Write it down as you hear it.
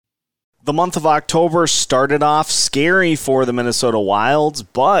The month of October started off scary for the Minnesota Wilds,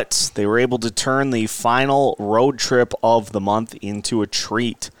 but they were able to turn the final road trip of the month into a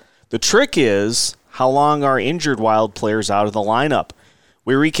treat. The trick is, how long are injured Wild players out of the lineup?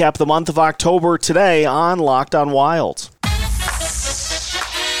 We recap the month of October today on Locked On Wild.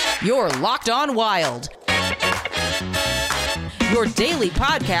 You're Locked On Wild, your daily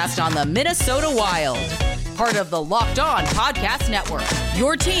podcast on the Minnesota Wild. Part of the Locked On Podcast Network,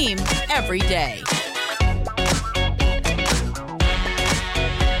 your team every day.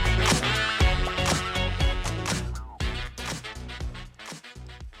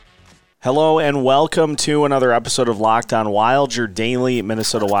 Hello and welcome to another episode of Locked On Wild, your daily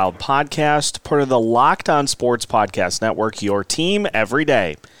Minnesota Wild podcast, part of the Locked On Sports Podcast Network, your team every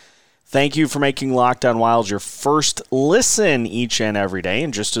day. Thank you for making Locked On Wild your first listen each and every day.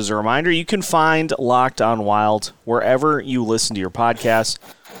 And just as a reminder, you can find Locked On Wild wherever you listen to your podcasts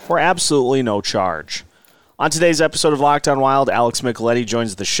for absolutely no charge. On today's episode of Locked On Wild, Alex Micheletti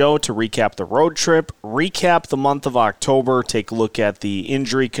joins the show to recap the road trip, recap the month of October, take a look at the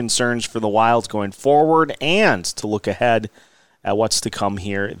injury concerns for the Wild going forward, and to look ahead at what's to come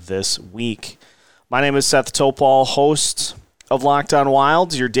here this week. My name is Seth Topol, host of Locked On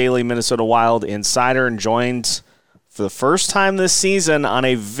Wild, your daily Minnesota Wild insider, and joined for the first time this season on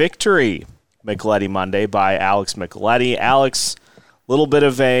a Victory Micheletti Monday by Alex Micheletti. Alex, little bit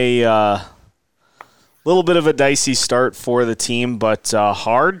of a dicey start for the team, but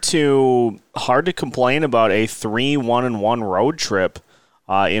hard to complain about a 3-1-1 road trip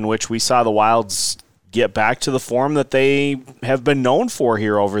in which we saw the Wilds get back to the form that they have been known for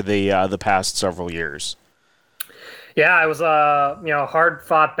here over the past several years. Yeah, it was a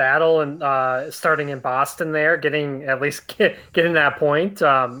hard-fought battle, and starting in Boston there, getting that point,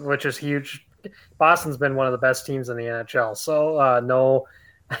 which is huge. Boston's been one of the best teams in the NHL, so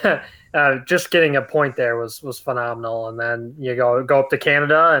just getting a point there was phenomenal. And then you go up to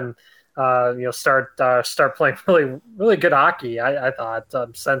Canada and start playing really really good hockey. I thought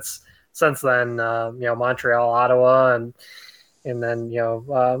since then Montreal, Ottawa, and then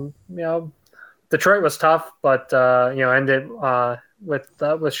Detroit was tough, but ended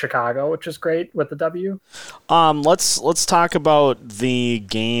with Chicago, which is great with the W. Let's talk about the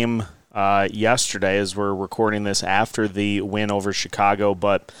game yesterday as we're recording this after the win over Chicago,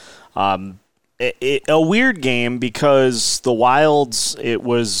 but a weird game because the Wilds, it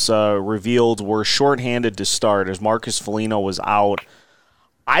was revealed, were shorthanded to start as Marcus Foligno was out.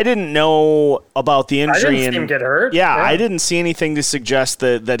 I didn't know about the injury. I didn't see him get hurt. Yeah, I didn't see anything to suggest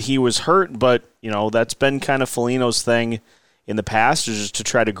that he was hurt, but that's been kind of Foligno's thing in the past, is just to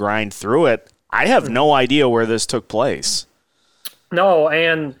try to grind through it. I have no idea where this took place. No,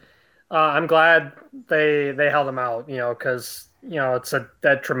 and I'm glad they held him out, because it's a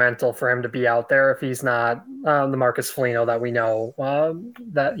detrimental for him to be out there if he's not the Marcus Foligno that we know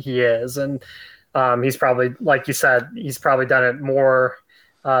that he is, and he's probably, like you said, he's probably done it more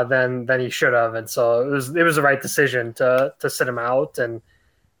than he should have, and so it was the right decision to sit him out. And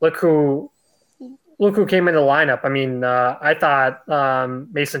look who came into the lineup. I mean, I thought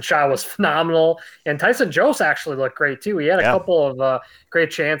Mason Shaw was phenomenal, and Tyson Jost actually looked great too. He had a couple of great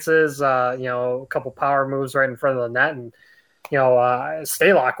chances, a couple power moves right in front of the net, and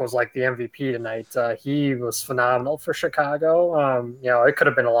Stalock was like the MVP tonight. He was phenomenal for Chicago. It could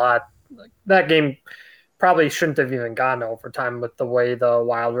have been a lot. That game probably shouldn't have even gone to overtime with the way the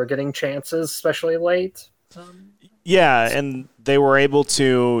Wild were getting chances, especially late. And they were able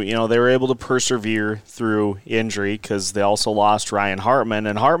to persevere through injury because they also lost Ryan Hartman,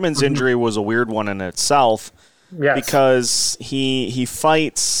 and Hartman's injury was a weird one in itself. Yes. Because he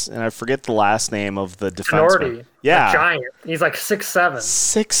fights, and I forget the last name of the defenseman. Yeah, a giant. He's like 6'7".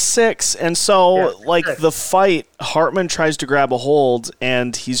 6'6", and so the fight, Hartman tries to grab a hold,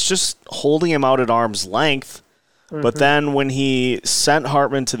 and he's just holding him out at arm's length. Mm-hmm. But then when he sent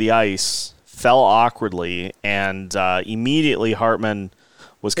Hartman to the ice, fell awkwardly, and immediately Hartman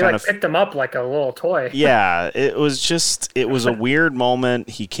was picked him up like a little toy. Yeah, it was a weird moment.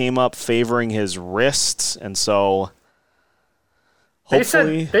 He came up favoring his wrists, and so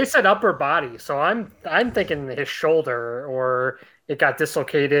hopefully they said upper body. So I'm thinking his shoulder, or it got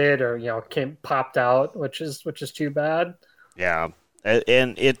dislocated, or popped out, which is too bad. Yeah,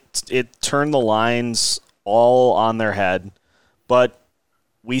 and it turned the lines all on their head, but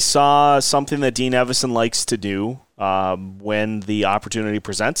we saw something that Dean Evason likes to do when the opportunity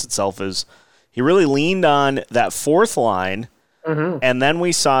presents itself, is he really leaned on that fourth line, and then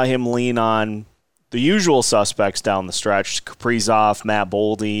we saw him lean on the usual suspects down the stretch, Kaprizov, Matt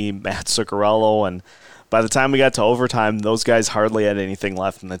Boldy, Matt Zuccarello, and by the time we got to overtime, those guys hardly had anything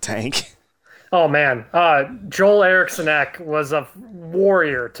left in the tank. Oh man, Joel Eriksson-Ek was a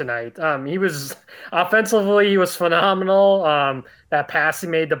warrior tonight. He was offensively, he was phenomenal. That pass he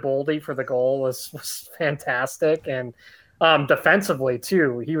made to Boldy for the goal was fantastic, and defensively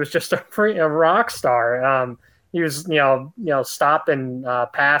too, he was just a rock star. He was stopping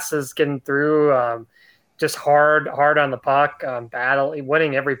passes, getting through, just hard on the puck,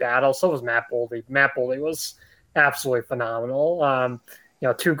 winning every battle. So was Matt Boldy. Matt Boldy was absolutely phenomenal.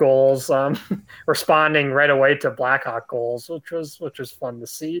 2 goals, responding right away to Blackhawk goals, which was fun to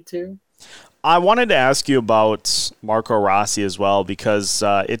see too. I wanted to ask you about Marco Rossi as well, because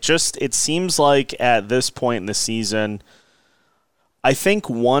it seems like at this point in the season, I think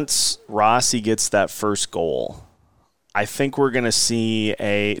once Rossi gets that first goal, I think we're going to see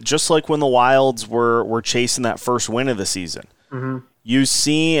just like when the Wilds were chasing that first win of the season. Mm-hmm. You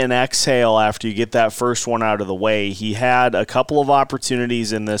see an exhale after you get that first one out of the way. He had a couple of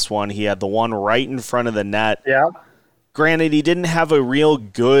opportunities in this one. He had the one right in front of the net. Yeah. Granted, he didn't have a real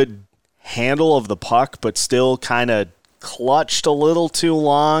good handle of the puck, but still kind of clutched a little too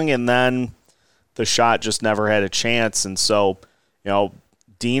long, and then the shot just never had a chance. And so,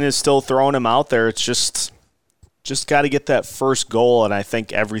 Dean is still throwing him out there. It's just got to get that first goal, and I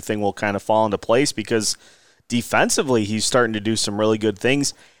think everything will kind of fall into place, because defensively, he's starting to do some really good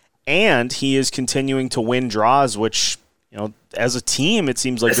things, and he is continuing to win draws, which, as a team, it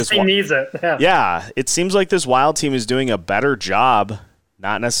seems like this team needs it. Yeah, it seems like this Wild team is doing a better job,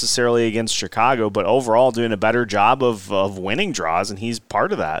 not necessarily against Chicago, but overall doing a better job of winning draws, and he's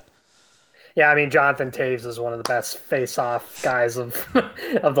part of that. Yeah, I mean, Jonathan Toews is one of the best face-off guys of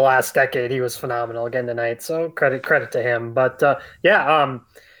of the last decade. He was phenomenal again tonight, so credit to him. But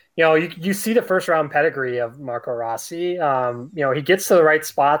you see the first-round pedigree of Marco Rossi. He gets to the right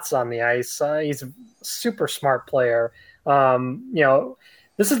spots on the ice. He's a super smart player.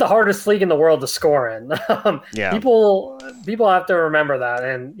 This is the hardest league in the world to score in. Yeah. People have to remember that,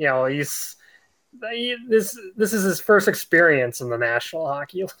 and this is his first experience in the National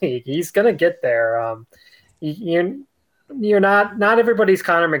Hockey League. He's gonna get there. You're not everybody's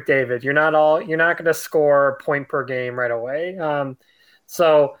Connor McDavid. You're not gonna score a point per game right away.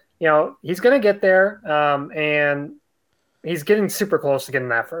 So he's gonna get there, and he's getting super close to getting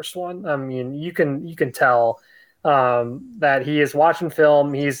that first one. I mean, you can tell that he is watching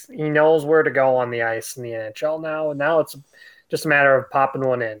film. He knows where to go on the ice in the NHL now. And now it's just a matter of popping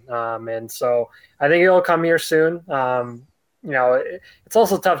one in. And so I think it'll come here soon. It's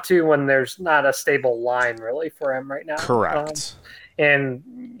also tough too when there's not a stable line really for him right now. Correct. And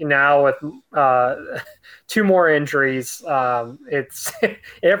now with 2 more injuries, it's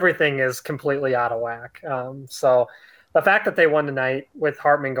everything is completely out of whack. So the fact that they won tonight with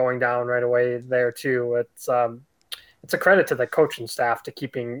Hartman going down right away there too, it's a credit to the coaching staff to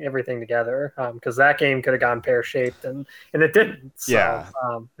keeping everything together, because that game could have gone pear-shaped and it didn't. So,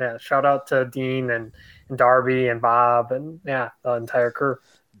 yeah. Shout out to Dean and Darby and Bob and the entire crew.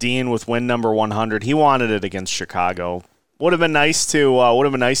 Dean with win number 100. He wanted it against Chicago. Would have been nice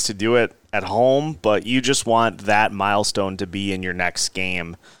to do it at home, but you just want that milestone to be in your next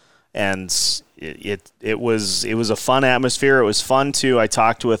game. And it was a fun atmosphere. It was fun too. I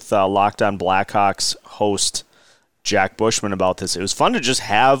talked with Locked On Blackhawks host Jack Bushman about this. It was fun to just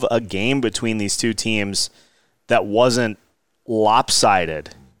have a game between these two teams that wasn't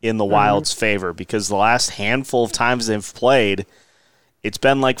lopsided in the Wild's favor, because the last handful of times they've played, it's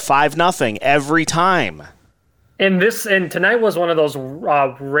been like 5-0 every time. And tonight was one of those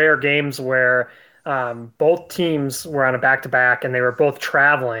rare games where both teams were on a back-to-back and they were both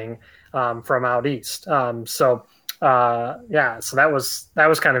traveling from out east. So that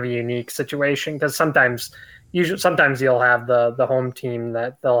was kind of a unique situation, because sometimes you'll have the home team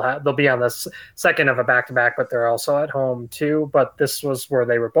that they'll be on the second of a back-to-back, but they're also at home too. But this was where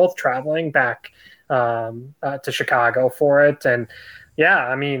they were both traveling back to Chicago for it. And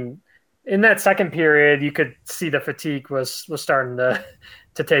I mean, in that second period, you could see the fatigue was starting to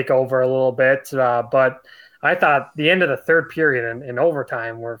take over a little bit. But I thought the end of the third period and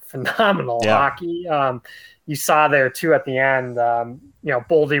overtime were phenomenal hockey. You saw there too at the end,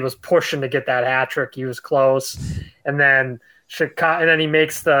 Boldy was pushing to get that hat trick. He was close. And then he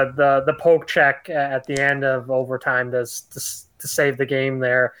makes the poke check at the end of overtime to save the game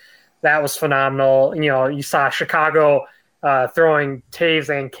there. That was phenomenal. You saw Chicago throwing Toews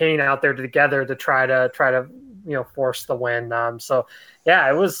and Kane out there together to try to force the win.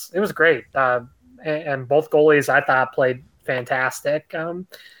 It was great. And both goalies I thought played fantastic.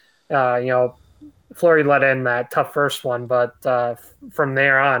 Fleury let in that tough first one, but from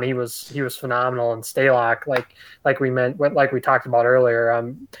there on, he was phenomenal. And Stalock, like we talked about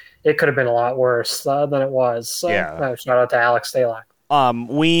earlier, it could have been a lot worse than it was. So, shout out to Alex Stalock.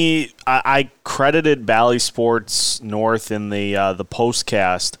 I credited Bally Sports North in the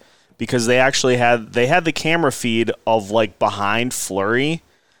postcast because they actually had the camera feed of like behind Fleury.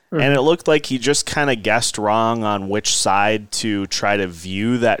 And it looked like he just kind of guessed wrong on which side to try to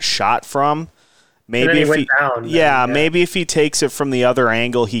view that shot from. Maybe maybe if he takes it from the other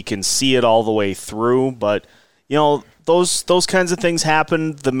angle, he can see it all the way through. But those kinds of things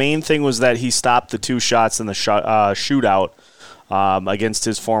happen. The main thing was that he stopped the 2 shots in the shootout against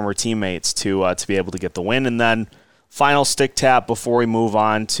his former teammates to be able to get the win. And then final stick tap before we move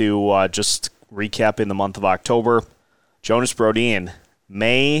on to just recapping the month of October. Jonas Brodin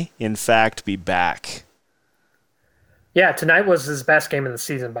may, in fact, be back. Yeah, tonight was his best game of the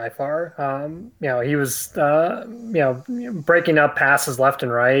season by far. He was, breaking up passes left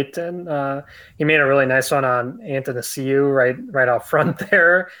and right, and he made a really nice one on Antoniciu right out front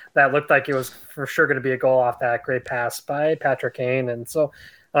there. That looked like it was for sure going to be a goal off that great pass by Patrick Kane. And so,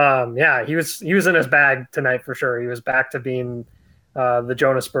 he was in his bag tonight for sure. He was back to being the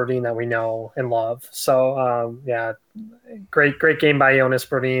Jonas Brodin that we know and love. So, great game by Jonas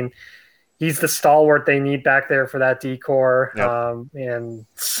Brodin. He's the stalwart they need back there for that decor. Yep. And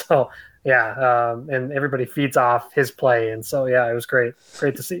so, and everybody feeds off his play. And so, it was great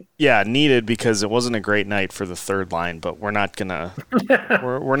to see. Yeah, needed because it wasn't a great night for the third line, but we're not gonna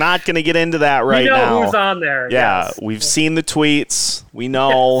we're not gonna get into that right now. Who's on there? Yeah, yes. We've seen the tweets. We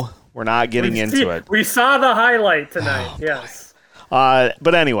know we're not getting into it. We saw the highlight tonight. Yes.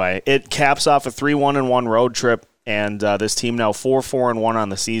 But anyway, it caps off a 3-1-1 road trip. And this team now 4-4-1 on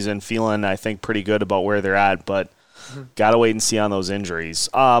the season, feeling, I think, pretty good about where they're at, but got to wait and see on those injuries.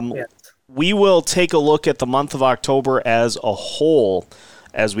 We will take a look at the month of October as a whole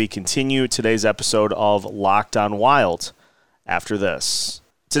as we continue today's episode of Locked on Wild after this.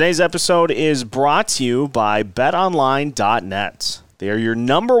 Today's episode is brought to you by BetOnline.net. They are your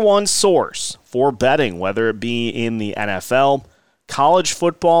number one source for betting, whether it be in the NFL, college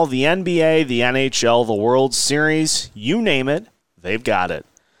football, the NBA, the NHL, the World Series, you name it, they've got it.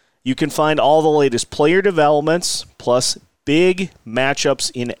 You can find all the latest player developments, plus big matchups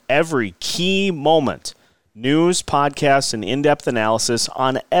in every key moment, news, podcasts, and in-depth analysis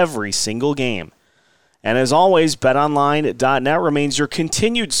on every single game. And as always, BetOnline.net remains your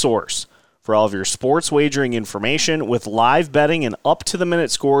continued source for all of your sports wagering information with live betting and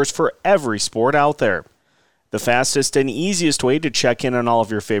up-to-the-minute scores for every sport out there. The fastest and easiest way to check in on all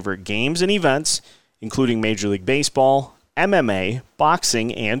of your favorite games and events, including Major League Baseball, MMA,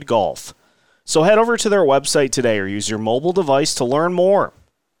 boxing, and golf. So head over to their website today or use your mobile device to learn more.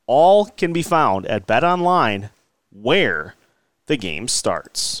 All can be found at BetOnline, where the game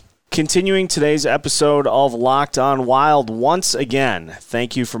starts. Continuing today's episode of Locked on Wild once again,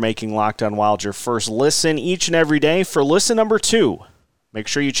 thank you for making Locked on Wild your first listen each and every day. For listen number 2, make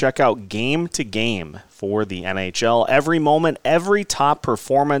sure you check out Game to Game for the NHL. Every moment, every top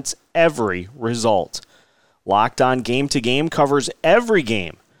performance, every result. Locked On Game to Game covers every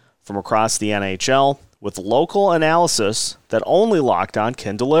game from across the NHL with local analysis that only Locked On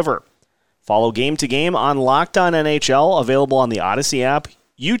can deliver. Follow Game to Game on Locked On NHL, available on the Odyssey app,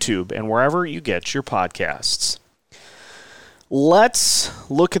 YouTube, and wherever you get your podcasts. Let's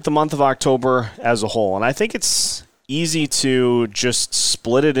look at the month of October as a whole, and I think it's easy to just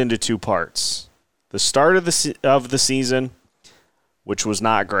split it into 2 parts. The start of the season, which was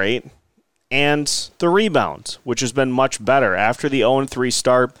not great, and the rebound, which has been much better. After the 0-3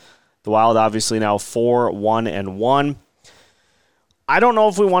 start, the Wild obviously now 4-1-1. I don't know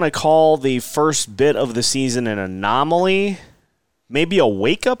if we want to call the first bit of the season an anomaly. Maybe a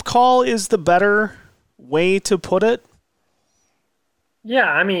wake-up call is the better way to put it.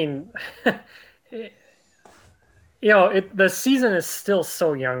 Yeah, I mean... the season is still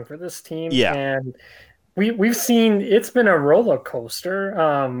so young for this team, and we've seen it's been a roller coaster,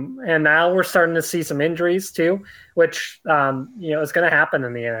 and now we're starting to see some injuries too, which is going to happen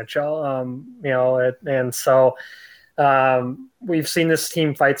in the NHL. And so we've seen this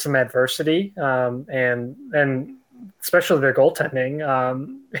team fight some adversity, and especially their goaltending.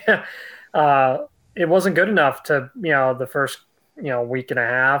 It wasn't good enough to the first week and a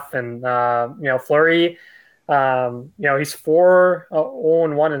half, and Fleury. He's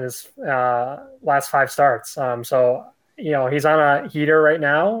 4-0-1 in his last 5 starts. So he's on a heater right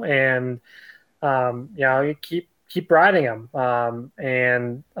now, and you keep riding him,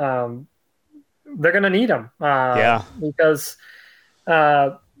 and they're gonna need him. Because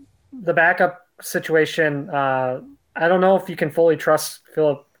the backup situation, I don't know if you can fully trust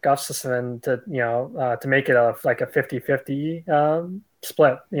Philip Gustafsson to make it a 50-50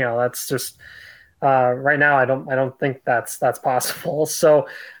 split. That's just right now. I don't think that's possible. So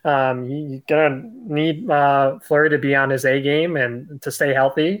you're gonna need Fleury to be on his A game and to stay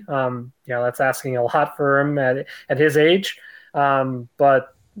healthy. That's asking a lot for him at his age.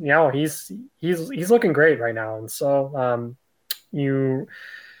 But he's looking great right now, and so you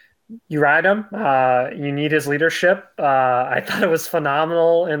ride him. You need his leadership. I thought it was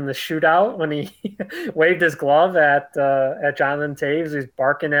phenomenal in the shootout when he waved his glove at Jonathan Toews. He's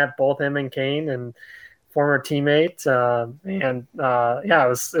barking at both him and Kane and former teammate.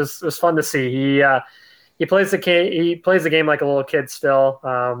 It was fun to see. He plays the game like a little kid still.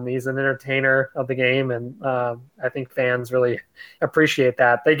 He's an entertainer of the game, and I think fans really appreciate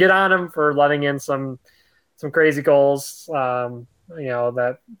that. They get on him for letting in some crazy goals.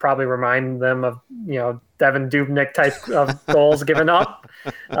 That probably remind them of, Devin Dubnyk type of goals given up.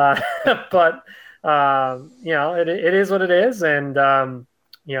 But it is what it is. And,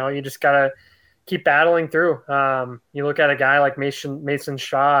 you just got to keep battling through. You look at a guy like Mason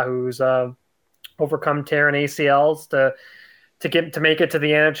Shaw, who's overcome tearing ACLs to make it to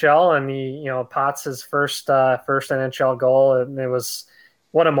the NHL. And he, pots his first NHL goal. And it was,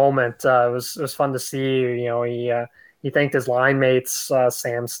 what a moment. It was fun to see. He thanked his line mates,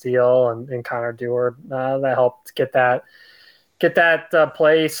 Sam Steele and Connor Dewar, that helped get that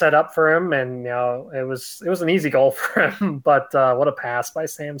play set up for him. And it was an easy goal for him, but what a pass by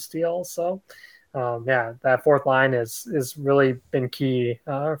Sam Steele. So that fourth line is really been key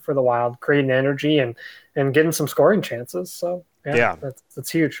for the Wild, creating energy and getting some scoring chances. So that's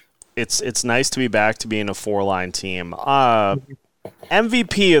huge. It's nice to be back to being a 4-line team.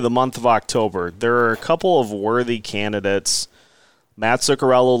 MVP of the month of October. There are a couple of worthy candidates. Matt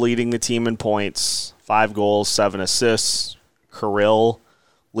Zuccarello leading the team in points, 5 goals, 7 assists. Kirill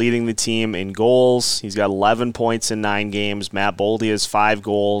leading the team in goals. He's got 11 points in 9 games. Matt Boldy has 5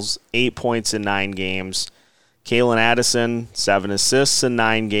 goals, 8 points in 9 games. Kalen Addison, 7 assists in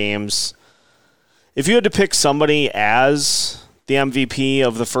 9 games. If you had to pick somebody as the MVP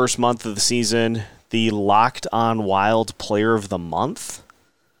of the first month of the season, the Locked On Wild Player of the Month,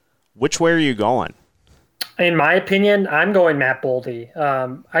 which way are you going? In my opinion, I'm going Matt Boldy.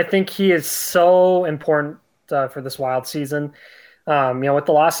 I think he is so important for this Wild season. With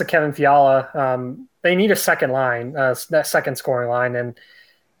the loss of Kevin Fiala, they need a second line, that second scoring line,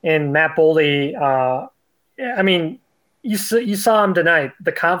 and Matt Boldy. You saw him tonight.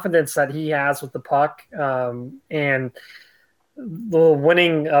 The confidence that he has with the puck, and the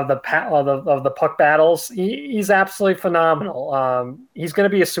winning of the puck battles, he's absolutely phenomenal. He's going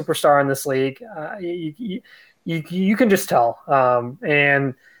to be a superstar in this league. You can just tell.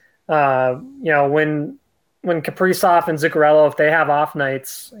 When Kaprizov and Zuccarello, if they have off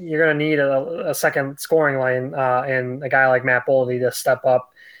nights, you're going to need a second scoring line and a guy like Matt Boldy to step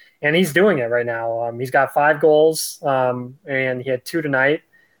up, and he's doing it right now. He's got 5 goals, and he had 2 tonight.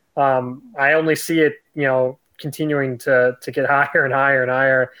 I only see it, continuing to get higher and higher and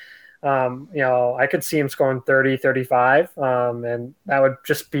higher. I could see him scoring 30, 35, and that would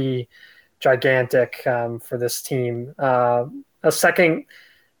just be gigantic for this team. A second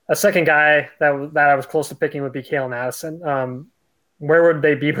guy that I was close to picking would be Kalen Addison. Where would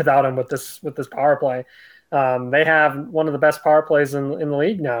they be without him with this power play? They have one of the best power plays in the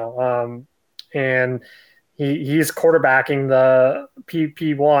league now, and he's quarterbacking the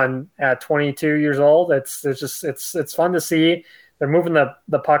PP1 at 22 years old. It's fun to see. They're moving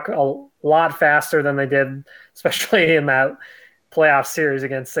the puck a lot faster than they did, especially in that playoff series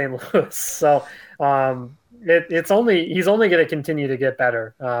against St. Louis. So he's only going to continue to get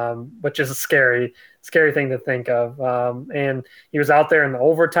better, which is a scary thing to think of. And he was out there in the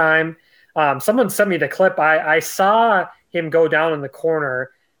overtime. Someone sent me the clip. I saw him go down in the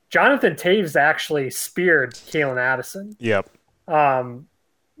corner. Jonathan Toews actually speared Kalen Addison. Yep. I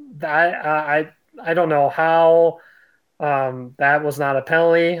don't know how that was not a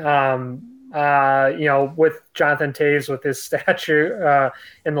penalty. With Jonathan Toews, with his stature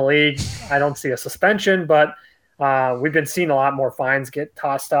in the league, I don't see a suspension, but we've been seeing a lot more fines get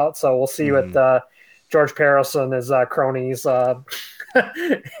tossed out. So we'll see what George Peros and his cronies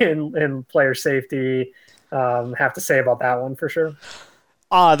in player safety have to say about that one for sure.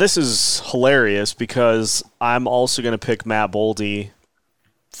 This is hilarious because I'm also going to pick Matt Boldy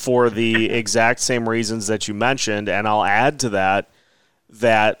for the exact same reasons that you mentioned, and I'll add to that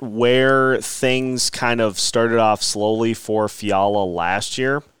where things kind of started off slowly for Fiala last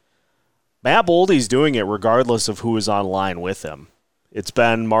year, Matt Boldy's doing it regardless of who is on line with him. It's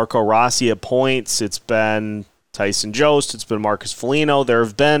been Marco Rossi at points. It's been Tyson Jost. It's been Marcus Foligno. There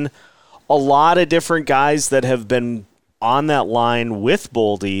have been a lot of different guys that have been on that line with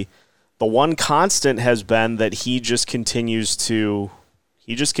Boldy. The one constant has been that he just continues to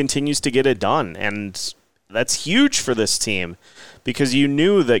get it done, and that's huge for this team because you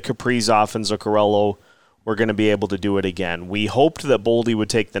knew that Kaprizov and Zuccarello were going to be able to do it again. We hoped that Boldy would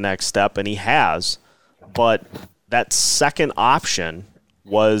take the next step, and he has, but that second option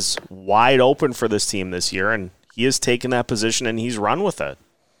was wide open for this team this year, and he has taken that position and he's run with it.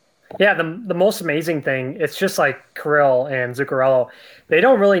 Yeah, the most amazing thing, it's just like Kirill and Zuccarello. They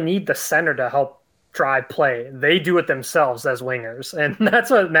don't really need the center to help drive play. They do it themselves as wingers, and that's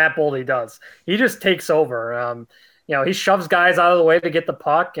what Matt Boldy does. He just takes over. He shoves guys out of the way to get the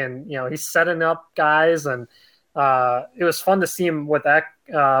puck, and he's setting up guys. And it was fun to see him with that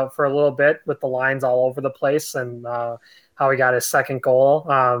for a little bit with the lines all over the place and how he got his second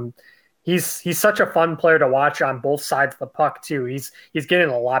goal. He's such a fun player to watch on both sides of the puck too. He's getting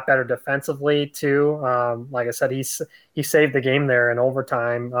a lot better defensively too. Like I said, he saved the game there in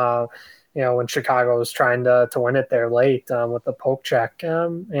overtime. When Chicago was trying to win it there late with the poke check. He's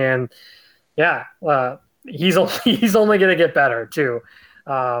only going to get better too.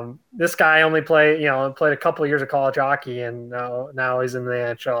 This guy only played a couple of years of college hockey, and now he's in the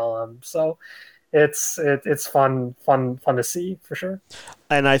NHL. So it's fun to see for sure.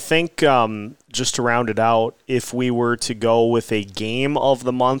 And I think just to round it out, if we were to go with a game of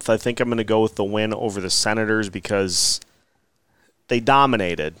the month, I think I'm going to go with the win over the Senators because they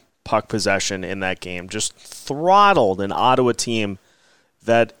dominated puck possession in that game, just throttled an Ottawa team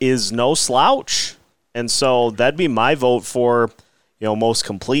that is no slouch. And so that'd be my vote for most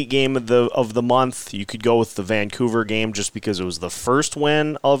complete game of the month. You could go with the Vancouver game just because it was the first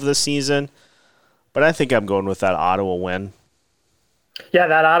win of the season. But I think I'm going with that Ottawa win. Yeah,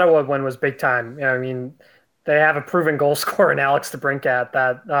 that Ottawa win was big time. I mean, they have a proven goal scorer in Alex DeBrincat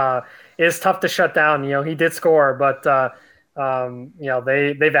that is tough to shut down. He did score, but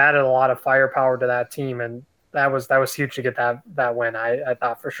they've added a lot of firepower to that team, and that was huge to get that win. I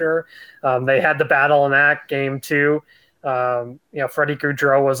thought for sure. They had the battle in that game too. Freddie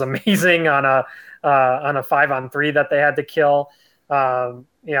Gaudreau was amazing on a 5-on-3 that they had to kill.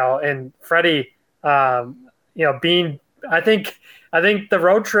 And Freddie, being I think the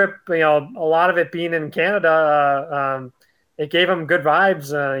road trip, a lot of it being in Canada, it gave him good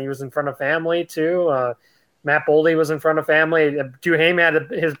vibes. He was in front of family too. Matt Boldy was in front of family. Duhaime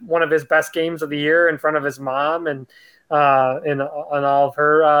had one of his best games of the year in front of his mom and all of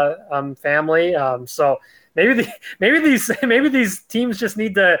her family. So maybe these teams just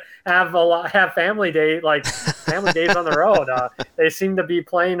need to have family days on the road. They seem to be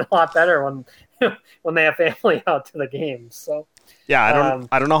playing a lot better when they have family out to the games. So yeah,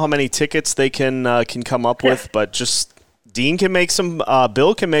 I don't know how many tickets they can come up with, but just. Dean can make some.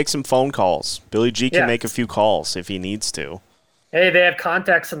 Bill can make some phone calls. Billy G can make a few calls if he needs to. Hey, they have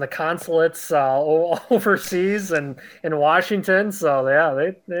contacts in the consulates overseas and in Washington, so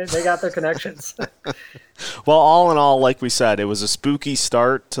yeah, they got their connections. Well, all in all, like we said, it was a spooky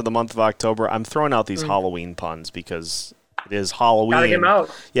start to the month of October. I'm throwing out these Halloween puns because it is Halloween. Gotta get them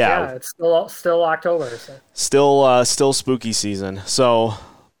out. Yeah, it's still October. So. Still spooky season. So.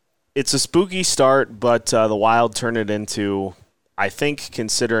 It's a spooky start, but the Wild turned it into, I think,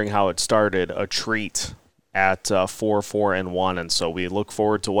 considering how it started, a treat at 4-4-1. And so we look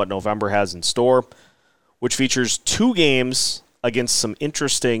forward to what November has in store, which features 2 games against some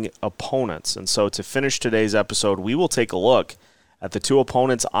interesting opponents. And so to finish today's episode, we will take a look at the 2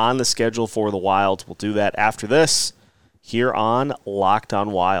 opponents on the schedule for the Wild. We'll do that after this here on Locked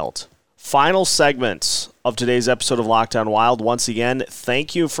On Wild. Final segment of today's episode of Locked On Wild. Once again,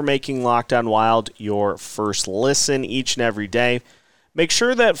 thank you for making Locked On Wild your first listen each and every day. Make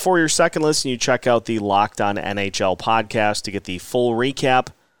sure that for your second listen, you check out the Locked On NHL podcast to get the full recap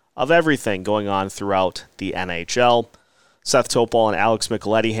of everything going on throughout the NHL. Seth Topol and Alex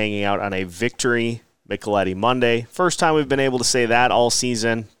Micheletti hanging out on a Victory Micheletti Monday. First time we've been able to say that all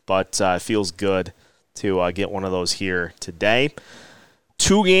season, but it feels good to get one of those here today.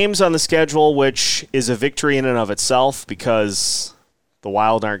 2 games on the schedule, which is a victory in and of itself because the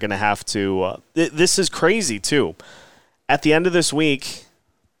Wild aren't going to have to. This is crazy, too. At the end of this week,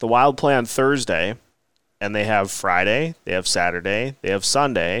 the Wild play on Thursday, and they have Friday, they have Saturday, they have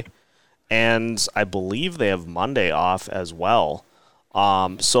Sunday, and I believe they have Monday off as well.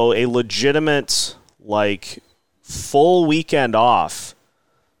 So a legitimate, full weekend off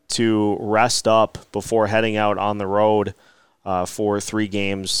to rest up before heading out on the road for 3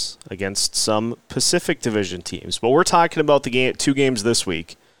 games against some Pacific Division teams. But we're talking about the 2 games this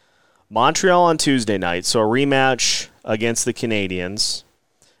week. Montreal on Tuesday night, so a rematch against the Canadiens.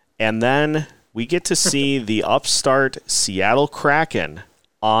 And then we get to see the upstart Seattle Kraken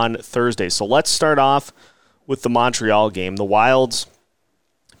on Thursday. So let's start off with the Montreal game. The Wilds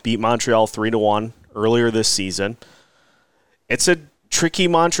beat Montreal 3-1 earlier this season. It's a tricky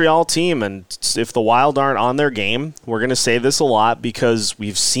Montreal team, and if the Wild aren't on their game, we're going to say this a lot because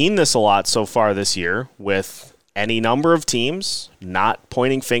we've seen this a lot so far this year with any number of teams, not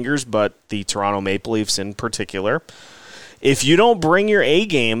pointing fingers, but the Toronto Maple Leafs in particular. If you don't bring your A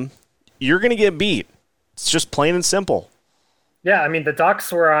game, you're going to get beat. It's just plain and simple. Yeah, I mean, the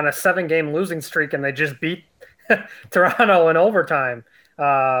Ducks were on a 7-game losing streak, and they just beat Toronto in overtime.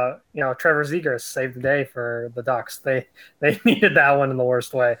 Trevor Zegras saved the day for the Ducks. They needed that one in the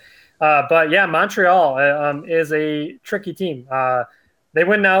worst way. But yeah, Montreal is a tricky team. They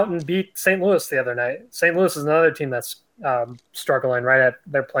went out and beat St. Louis the other night. St. Louis is another team that's struggling, right?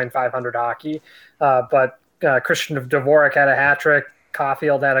 They're playing .500 hockey. But Christian Dvorak had a hat trick.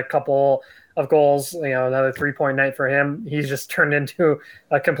 Caulfield had a couple of goals, another 3-point night for him. He's just turned into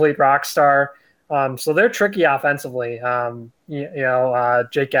a complete rock star. So they're tricky offensively.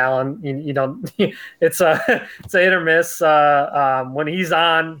 Jake Allen, it's a hit or miss. When he's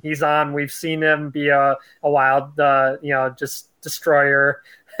on. We've seen him be a wild, just destroyer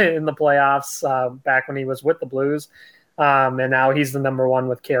in the playoffs back when he was with the Blues. And now he's the number 1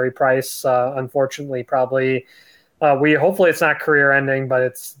 with Carey Price. Unfortunately, probably. Hopefully it's not career ending, but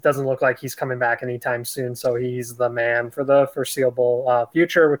it doesn't look like he's coming back anytime soon. So he's the man for the foreseeable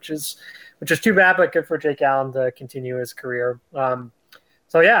future, which is too bad, but good for Jake Allen to continue his career.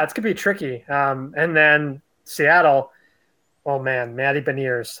 So yeah, it's gonna be tricky. And then Seattle, oh man, Matty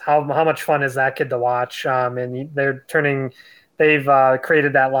Beniers, how much fun is that kid to watch? And they've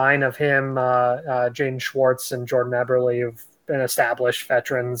created that line of him, Jaden Schwartz and Jordan Eberle, who've been established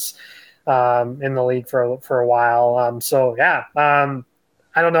veterans in the league for a while. So yeah, I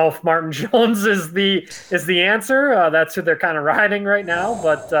don't know if Martin Jones is the answer. That's who they're kind of riding right now,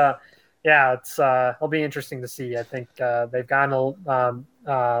 but yeah, it'll be interesting to see. I think they've gotten a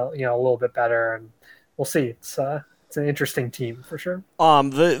little bit better, and we'll see. It's an interesting team for sure.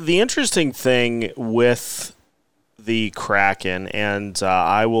 The interesting thing with the Kraken, and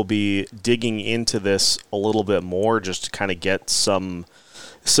I will be digging into this a little bit more just to kind of get some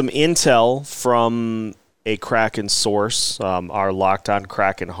intel from a Kraken source, our Locked On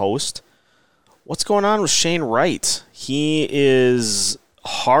Kraken host. What's going on with Shane Wright? He is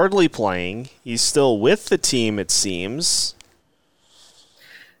hardly playing. He's still with the team, it seems.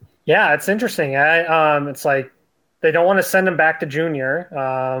 Yeah, it's interesting. It's like they don't want to send him back to junior,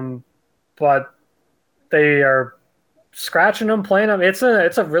 but they are scratching him, playing him. It's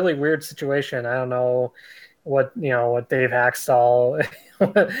a really weird situation. I don't know what Dave Haxtell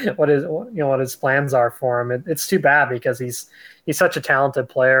what his plans are for him. It's too bad because he's such a talented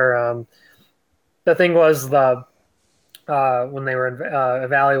player. The thing was when they were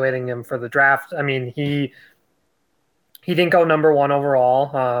evaluating him for the draft, I mean, he didn't go number 1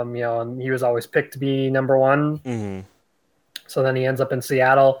 overall, and he was always picked to be number 1. Mm-hmm. So then he ends up in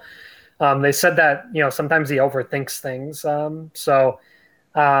Seattle. They said that, sometimes he overthinks things.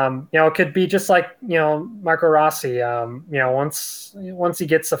 It could be just like, Marco Rossi, once he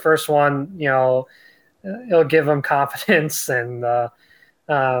gets the first one, it'll give him confidence, and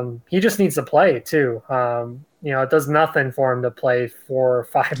he just needs to play too. It does nothing for him to play 4 or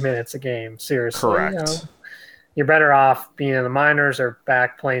 5 minutes a game. Seriously. Correct. You're better off being in the minors or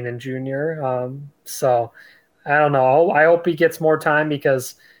back playing in junior. So I don't know. I hope he gets more time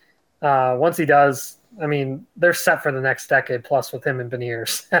because once he does, I mean, they're set for the next decade plus with him and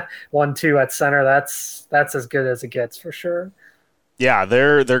Beniers. 1-2 at center. That's as good as it gets for sure. Yeah,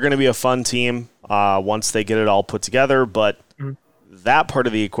 they're going to be a fun team once they get it all put together, but that part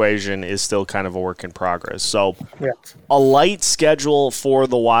of the equation is still kind of a work in progress. So a light schedule for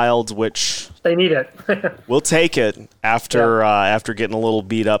the Wild, which they need it. We'll take it after getting a little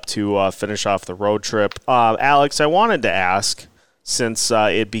beat up to finish off the road trip. Alex, I wanted to ask, since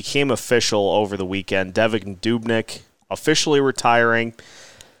it became official over the weekend, Devan Dubnyk officially retiring.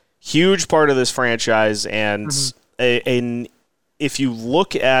 Huge part of this franchise, and if you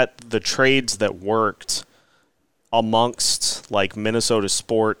look at the trades that worked amongst like Minnesota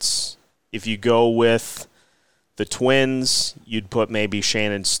sports, if you go with the Twins, you'd put maybe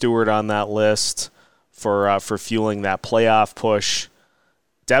Shannon Stewart on that list for fueling that playoff push.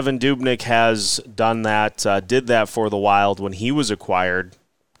 Devan Dubnyk has done that, did that for the Wild when he was acquired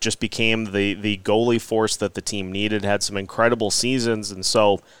just became the goalie force that the team needed, had some incredible seasons. And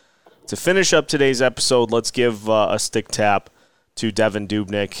so to finish up today's episode, let's give a stick tap to Devan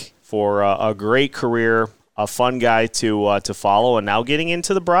Dubnyk for a great career, a fun guy to follow, and now getting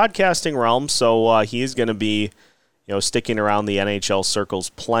into the broadcasting realm. So he's going to be sticking around the NHL circles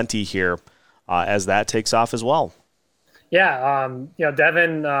plenty here as that takes off as well. Yeah,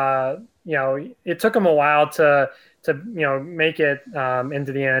 Devan, it took him a while to make it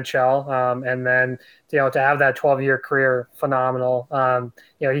into the NHL, and then to have that 12-year career, phenomenal.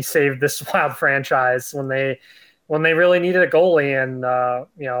 He saved this Wild franchise when they really needed a goalie, and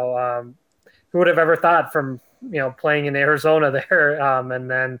who would have ever thought from playing in Arizona there, and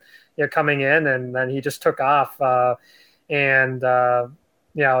then coming in, and then he just took off, and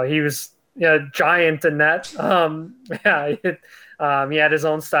he was giant in net. He had his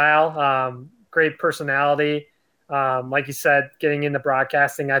own style, great personality. Like you said, getting into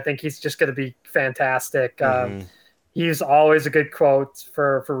broadcasting, I think he's just going to be fantastic. He's always a good quote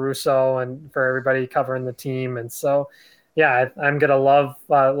for Russo and for everybody covering the team. And so, yeah, I'm going to love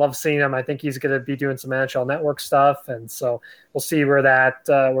seeing him. I think he's going to be doing some NHL Network stuff. And so we'll see where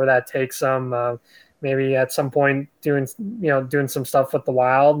that takes him. Maybe at some point doing some stuff with the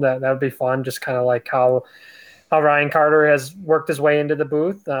Wild. That would be fun. Just kind of like how Ryan Carter has worked his way into the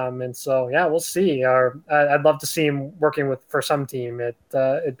booth. And so, yeah, we'll see. I'd love to see him working for some team.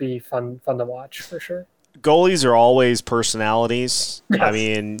 It'd be fun to watch for sure. Goalies are always personalities. Yes. I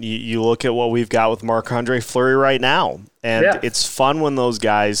mean, you look at what we've got with Marc-Andre Fleury right now, and it's fun when those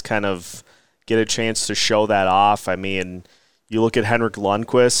guys kind of get a chance to show that off. I mean, you look at Henrik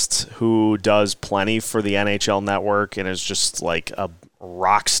Lundqvist, who does plenty for the NHL Network and is just like a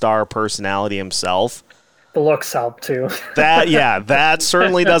rock star personality himself. The looks help too. That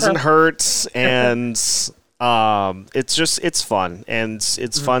certainly doesn't hurt, and it's fun, and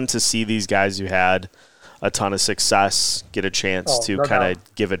it's fun to see these guys who had a ton of success get a chance to kind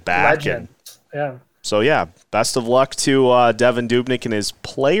of give it back. So best of luck to Devan Dubnyk in his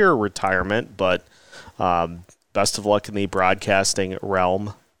player retirement, but best of luck in the broadcasting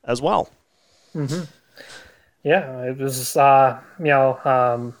realm as well. Mm-hmm. Yeah, it was, like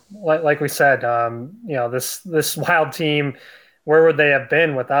we said, this Wild team, where would they have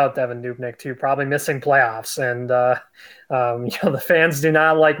been without Devan Dubnyk too? Probably missing playoffs. And, the fans do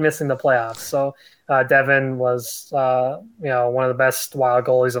not like missing the playoffs. So Devan was, one of the best Wild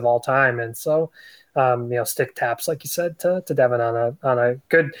goalies of all time. And so, stick taps, like you said, to Devan on a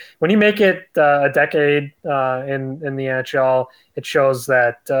good. When you make it a decade in the NHL, it shows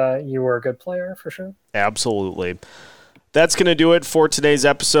that you were a good player for sure. Absolutely. That's going to do it for today's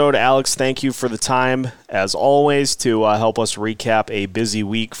episode. Alex, thank you for the time, as always, to help us recap a busy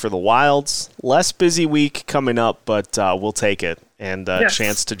week for the Wilds. Less busy week coming up, but we'll take it. And a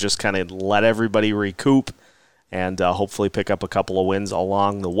chance to just kind of let everybody recoup and hopefully pick up a couple of wins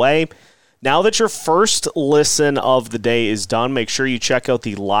along the way. Now that your first listen of the day is done, make sure you check out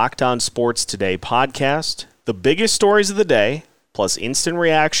the Locked On Sports Today podcast. The biggest stories of the day, plus instant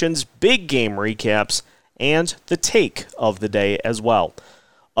reactions, big game recaps, and the take of the day as well.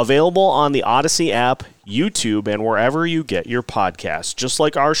 Available on the Odyssey app, YouTube, and wherever you get your podcasts. Just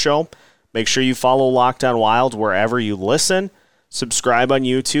like our show, make sure you follow Locked On Wild wherever you listen. Subscribe on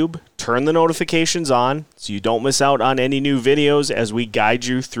YouTube, turn the notifications on so you don't miss out on any new videos as we guide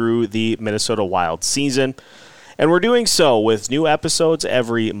you through the Minnesota Wild season. And we're doing so with new episodes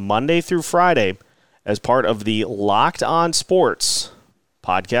every Monday through Friday as part of the Locked On Sports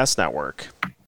Podcast Network.